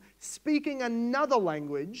someone speaking another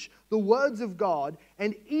language, the words of God,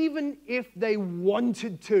 and even if they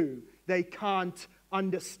wanted to, they can't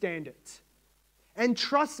understand it. And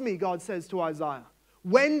trust me, God says to Isaiah,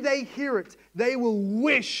 when they hear it, they will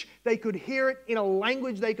wish they could hear it in a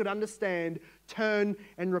language they could understand, turn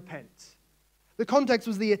and repent. The context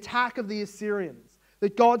was the attack of the Assyrians.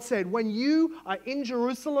 That God said, when you are in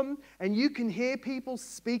Jerusalem and you can hear people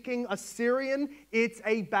speaking Assyrian, it's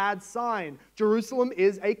a bad sign. Jerusalem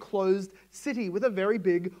is a closed city with a very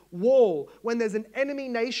big wall. When there's an enemy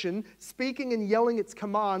nation speaking and yelling its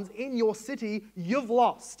commands in your city, you've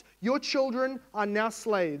lost. Your children are now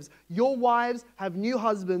slaves. Your wives have new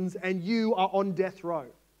husbands and you are on death row.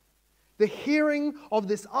 The hearing of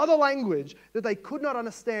this other language that they could not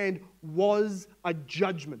understand was a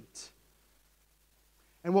judgment.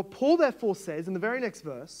 And what Paul therefore says in the very next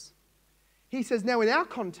verse, he says, now in our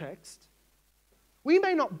context, we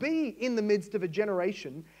may not be in the midst of a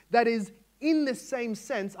generation that is in this same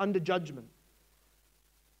sense under judgment.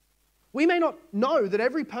 We may not know that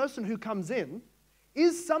every person who comes in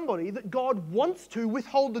is somebody that God wants to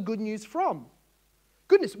withhold the good news from.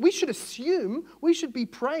 Goodness, we should assume, we should be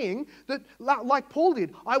praying that, like Paul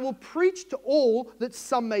did, I will preach to all that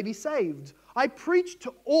some may be saved. I preach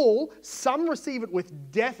to all, some receive it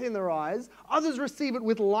with death in their eyes, others receive it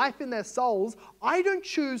with life in their souls. I don't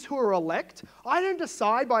choose who are elect. I don't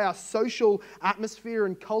decide by our social atmosphere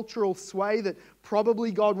and cultural sway that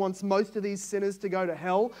probably God wants most of these sinners to go to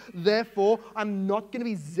hell. Therefore, I'm not going to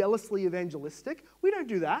be zealously evangelistic. We don't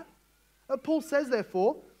do that. Paul says,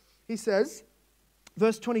 therefore, he says,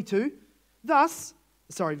 verse 23,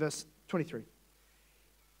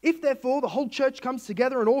 if therefore the whole church comes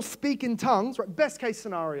together and all speak in tongues, right, best case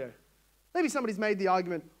scenario. Maybe somebody's made the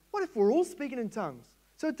argument, what if we're all speaking in tongues?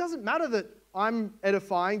 So it doesn't matter that I'm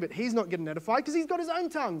edifying, but he's not getting edified because he's got his own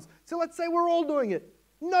tongues. So let's say we're all doing it.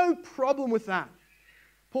 No problem with that.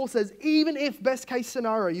 Paul says, even if best case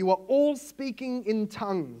scenario, you are all speaking in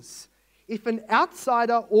tongues, if an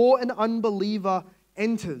outsider or an unbeliever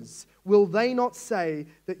enters, will they not say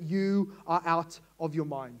that you are out of your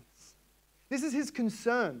minds? This is his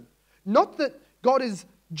concern. Not that God is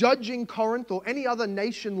judging Corinth or any other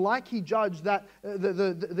nation like he judged that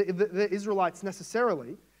the Israelites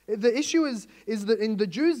necessarily. The issue is that in the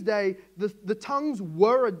Jews' day, the tongues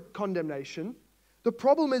were a condemnation. The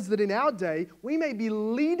problem is that in our day, we may be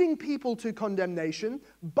leading people to condemnation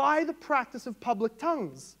by the practice of public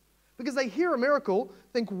tongues. Because they hear a miracle,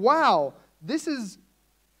 think, wow, this is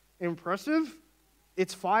impressive.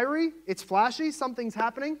 It's fiery, it's flashy, something's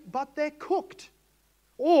happening, but they're cooked.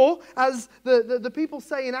 Or, as the people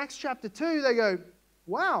say in Acts chapter 2, they go,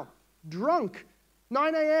 wow, drunk,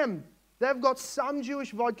 9 a.m. They've got some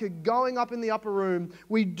Jewish vodka going up in the upper room.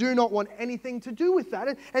 We do not want anything to do with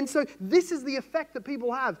that. And so this is the effect that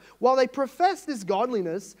people have. While they profess this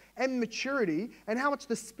godliness and maturity and how much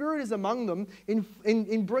the Spirit is among them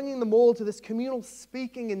in bringing them all to this communal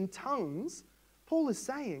speaking in tongues, Paul is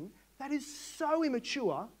saying, that is so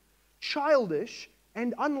immature, childish,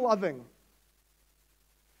 and unloving.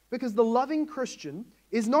 Because the loving Christian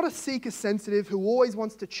is not a seeker-sensitive who always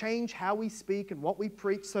wants to change how we speak and what we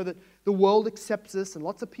preach so that the world accepts us and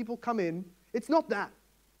lots of people come in. It's not that.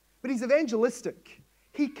 But he's evangelistic.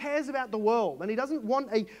 He cares about the world, and he doesn't want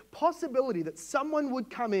a possibility that someone would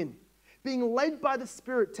come in, being led by the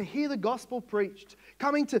Spirit to hear the gospel preached,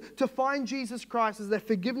 coming to find Jesus Christ as their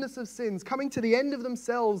forgiveness of sins, coming to the end of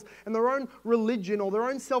themselves and their own religion or their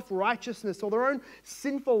own self-righteousness or their own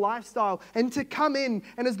sinful lifestyle, and to come in,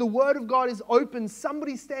 and as the Word of God is open,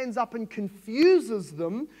 somebody stands up and confuses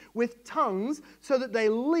them with tongues so that they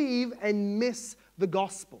leave and miss the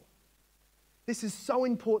gospel. This is so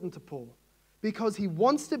important to Paul because he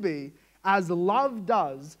wants to be, as love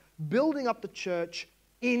does, building up the church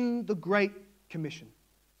in the Great Commission.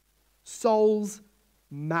 Souls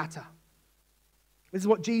matter. This is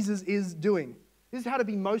what Jesus is doing. This is how to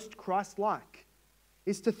be most Christ-like,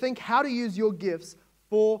 is to think how to use your gifts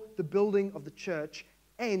for the building of the church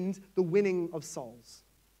and the winning of souls.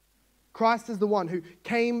 Christ is the one who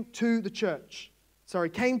came to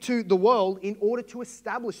the world in order to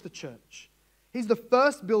establish the church. He's the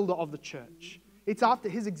first builder of the church. It's after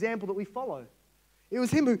his example that we follow. It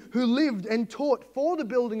was him who lived and taught for the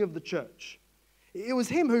building of the church. It was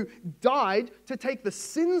him who died to take the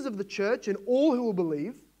sins of the church and all who will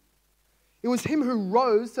believe. It was him who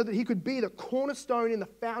rose so that he could be the cornerstone and the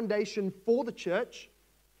foundation for the church.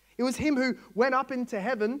 It was him who went up into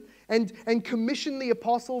heaven and commissioned the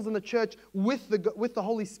apostles and the church with the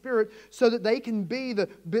Holy Spirit so that they can be the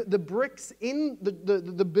bricks in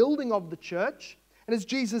the building of the church. And as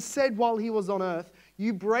Jesus said while he was on earth,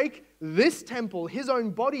 you break this temple, his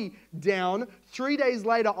own body, down, 3 days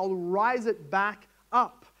later I'll rise it back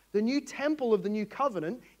up. The new temple of the new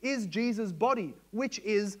covenant is Jesus' body, which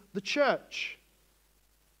is the church.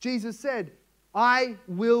 Jesus said, I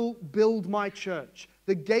will build my church.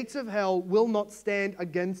 The gates of hell will not stand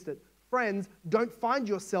against it. Friends, don't find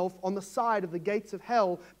yourself on the side of the gates of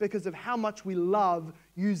hell because of how much we love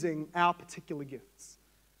using our particular gifts.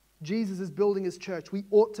 Jesus is building his church. We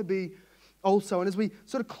ought to be also. And as we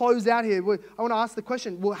sort of close out here, I want to ask the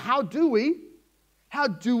question, well, how do we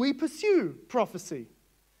pursue prophecy?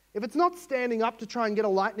 If it's not standing up to try and get a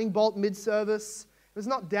lightning bolt mid-service, if it's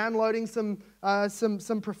not downloading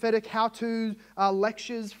some prophetic how-to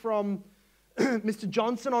lectures from Mr.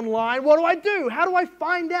 Johnson online, what do? How do I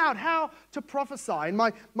find out how to prophesy? And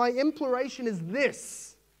my imploration is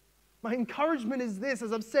this. My encouragement is this,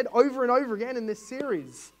 as I've said over and over again in this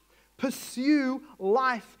series. Pursue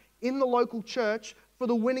life in the local church for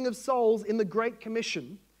the winning of souls in the Great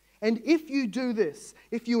Commission. And if you do this,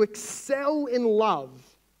 if you excel in love,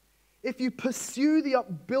 if you pursue the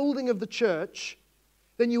upbuilding of the church,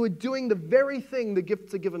 then you are doing the very thing the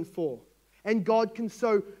gifts are given for. And God can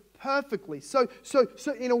so perfectly, so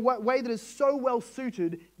in a way that is so well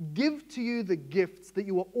suited, give to you the gifts that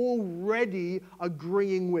you are already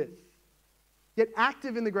agreeing with. Get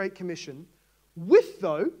active in the Great Commission with,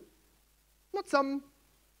 though, not some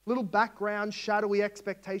little background, shadowy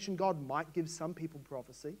expectation God might give some people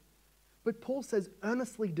prophecy. But Paul says,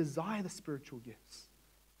 earnestly desire the spiritual gifts.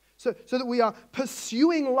 So that we are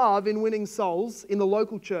pursuing love in winning souls in the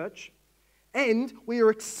local church, and we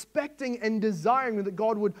are expecting and desiring that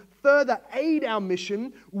God would further aid our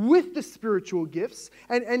mission with the spiritual gifts.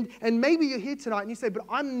 And maybe you're here tonight and you say, but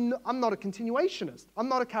I'm not a continuationist. I'm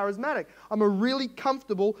not a charismatic. I'm a really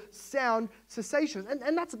comfortable, sound cessationist.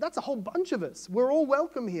 And that's a whole bunch of us. We're all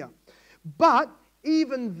welcome here. But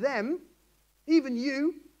even them, even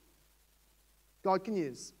you, God can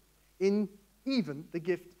use in even the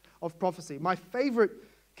gift of prophecy. My favorite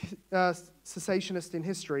cessationist in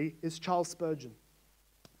history is Charles Spurgeon.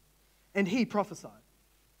 And he prophesied.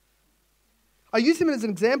 I use him as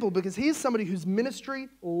an example because he is somebody whose ministry,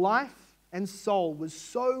 life, and soul was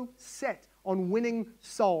so set on winning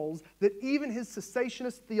souls that even his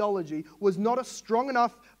cessationist theology was not a strong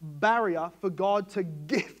enough barrier for God to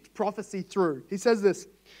gift prophecy through. He says this.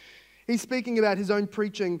 He's speaking about his own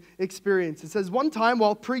preaching experience. He says, one time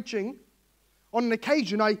while preaching, on an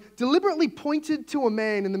occasion, I deliberately pointed to a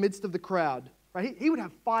man in the midst of the crowd. Right? He would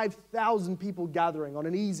have 5,000 people gathering on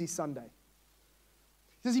an easy Sunday.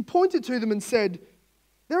 He says he pointed to them and said,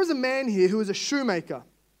 there is a man here who is a shoemaker.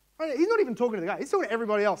 Right? He's not even talking to the guy. He's talking to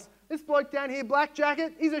everybody else. This bloke down here, black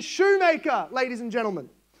jacket, he's a shoemaker, ladies and gentlemen.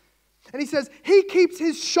 And he says he keeps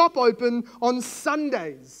his shop open on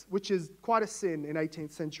Sundays, which is quite a sin in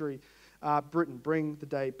 18th century Britain. Bring the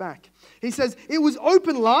day back. He says, it was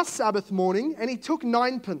open last Sabbath morning and he took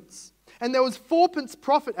 9p. And there was 4p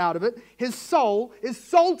profit out of it. His soul is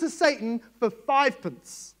sold to Satan for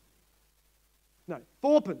 5p. No,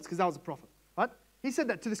 4p, because that was a profit. Right? He said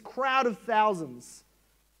that to this crowd of thousands.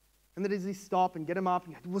 And then does he stop and get him up?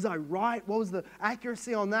 And go, was I right? What was the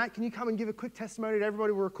accuracy on that? Can you come and give a quick testimony to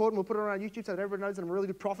everybody? We'll record and we'll put it on our YouTube so that everybody knows that I'm a really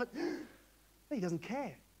good prophet. No, he doesn't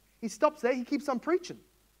care. He stops there. He keeps on preaching.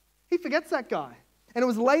 He forgets that guy. And it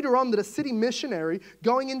was later on that a city missionary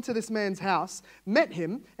going into this man's house met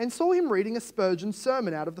him and saw him reading a Spurgeon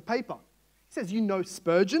sermon out of the paper. He says, you know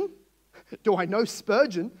Spurgeon? Do I know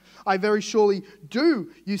Spurgeon? I very surely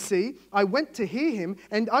do, you see. I went to hear him,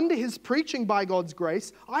 and under his preaching by God's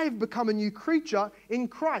grace, I have become a new creature in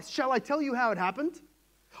Christ. Shall I tell you how it happened?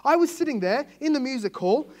 I was sitting there in the music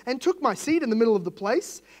hall and took my seat in the middle of the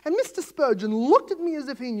place, and Mr. Spurgeon looked at me as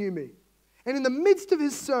if he knew me. And in the midst of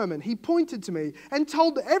his sermon, he pointed to me and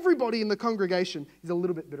told everybody in the congregation, he's a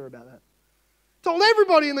little bit bitter about that, Told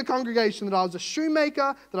everybody in the congregation that I was a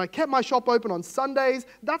shoemaker, that I kept my shop open on Sundays.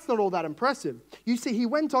 That's not all that impressive. You see, he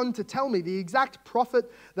went on to tell me the exact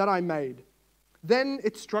profit that I made. Then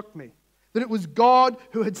it struck me that it was God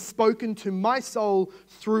who had spoken to my soul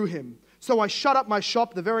through him. So I shut up my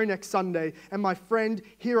shop the very next Sunday, and my friend,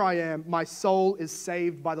 here I am, my soul is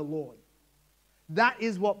saved by the Lord. That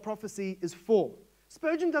is what prophecy is for.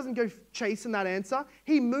 Spurgeon doesn't go chasing that answer.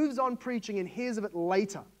 He moves on preaching and hears of it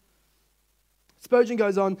later. Spurgeon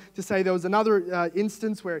goes on to say there was another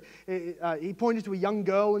instance where he pointed to a young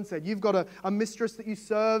girl and said, you've got a mistress that you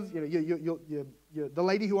serve, you're the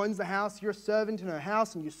lady who owns the house, you're a servant in her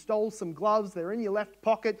house, and you stole some gloves, they're in your left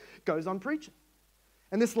pocket, goes on preaching.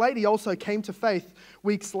 And this lady also came to faith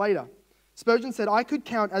weeks later. Spurgeon said, I could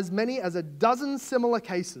count as many as a dozen similar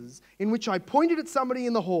cases in which I pointed at somebody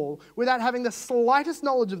in the hall without having the slightest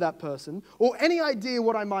knowledge of that person or any idea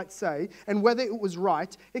what I might say and whether it was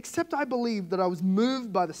right, except I believed that I was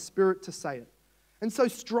moved by the Spirit to say it. And so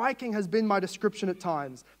striking has been my description at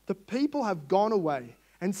times. The people have gone away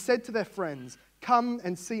and said to their friends, come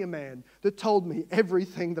and see a man that told me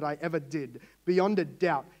everything that I ever did. Beyond a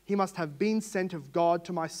doubt, he must have been sent of God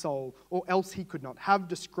to my soul, or else he could not have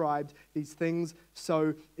described these things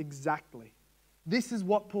so exactly. This is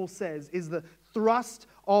what Paul says is the thrust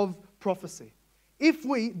of prophecy. If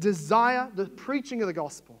we desire the preaching of the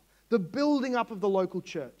gospel, the building up of the local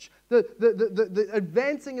church, the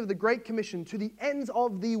advancing of the Great Commission to the ends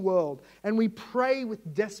of the world, and we pray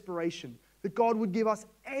with desperation that God would give us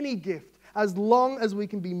any gift as long as we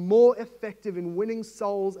can be more effective in winning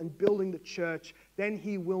souls and building the church, then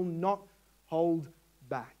he will not hold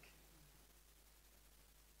back.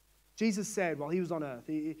 Jesus said while he was on earth,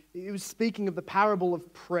 he was speaking of the parable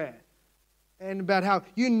of prayer and about how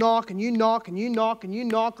you knock and you knock and you knock and you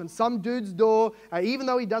knock on some dude's door, even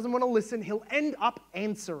though he doesn't want to listen, he'll end up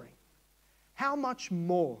answering. How much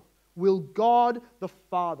more will God the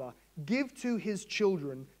Father give to his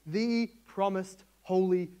children the promised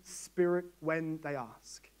Holy Spirit when they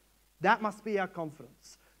ask? That must be our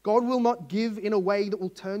confidence. God will not give in a way that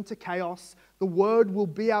will turn to chaos. The Word will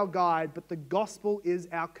be our guide, but the gospel is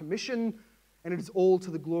our commission, and it is all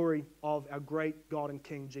to the glory of our great God and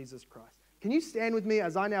King, Jesus Christ. Can you stand with me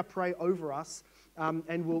as I now pray over us,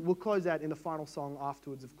 and we'll close out in the final song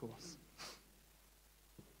afterwards, of course.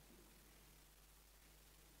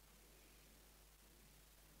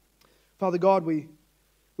 Father God, we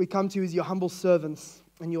come to you as your humble servants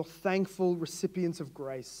and your thankful recipients of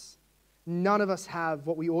grace. None of us have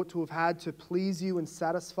what we ought to have had to please you and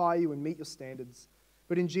satisfy you and meet your standards.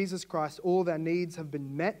 But in Jesus Christ, all of our needs have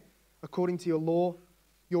been met according to your law.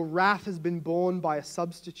 Your wrath has been borne by a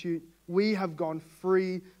substitute. We have gone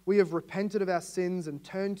free. We have repented of our sins and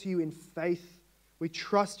turned to you in faith. We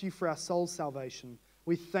trust you for our soul's salvation.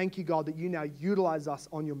 We thank you, God, that you now utilize us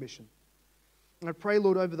on your mission. And I pray,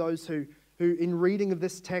 Lord, over those who in reading of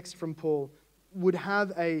this text from Paul would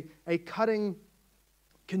have a cutting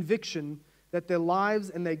conviction that their lives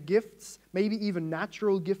and their gifts, maybe even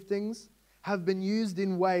natural giftings, have been used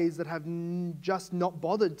in ways that have just not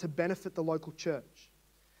bothered to benefit the local church,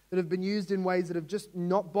 that have been used in ways that have just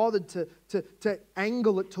not bothered to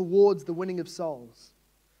angle it towards the winning of souls.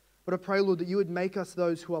 But I pray, Lord, that you would make us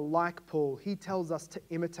those who are like Paul. He tells us to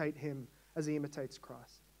imitate him as he imitates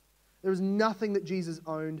Christ. There is nothing that Jesus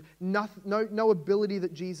owned, no ability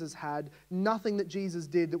that Jesus had, nothing that Jesus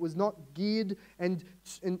did that was not geared and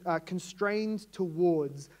constrained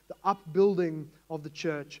towards the upbuilding of the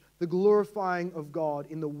church, the glorifying of God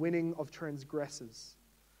in the winning of transgressors.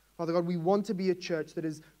 Father God, we want to be a church that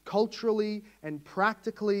is culturally and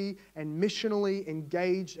practically and missionally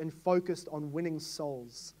engaged and focused on winning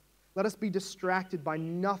souls. Let us be distracted by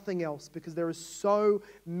nothing else because there are so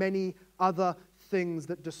many other things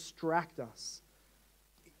that distract us.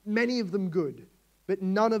 Many of them good, but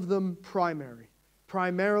none of them primary.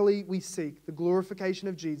 Primarily, we seek the glorification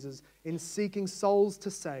of Jesus in seeking souls to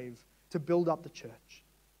save, to build up the church.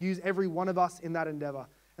 Use every one of us in that endeavor.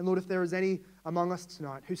 And Lord, if there is any among us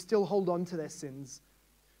tonight who still hold on to their sins,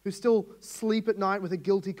 who still sleep at night with a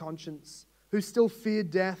guilty conscience, who still fear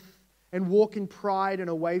death and walk in pride and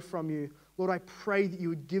away from you, Lord, I pray that you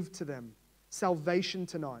would give to them salvation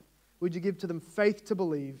tonight. Would you give to them faith to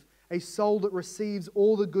believe, a soul that receives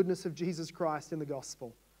all the goodness of Jesus Christ in the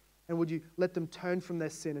gospel? And would you let them turn from their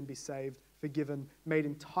sin and be saved, forgiven, made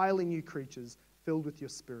entirely new creatures, filled with your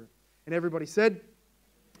Spirit? And everybody said,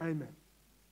 Amen.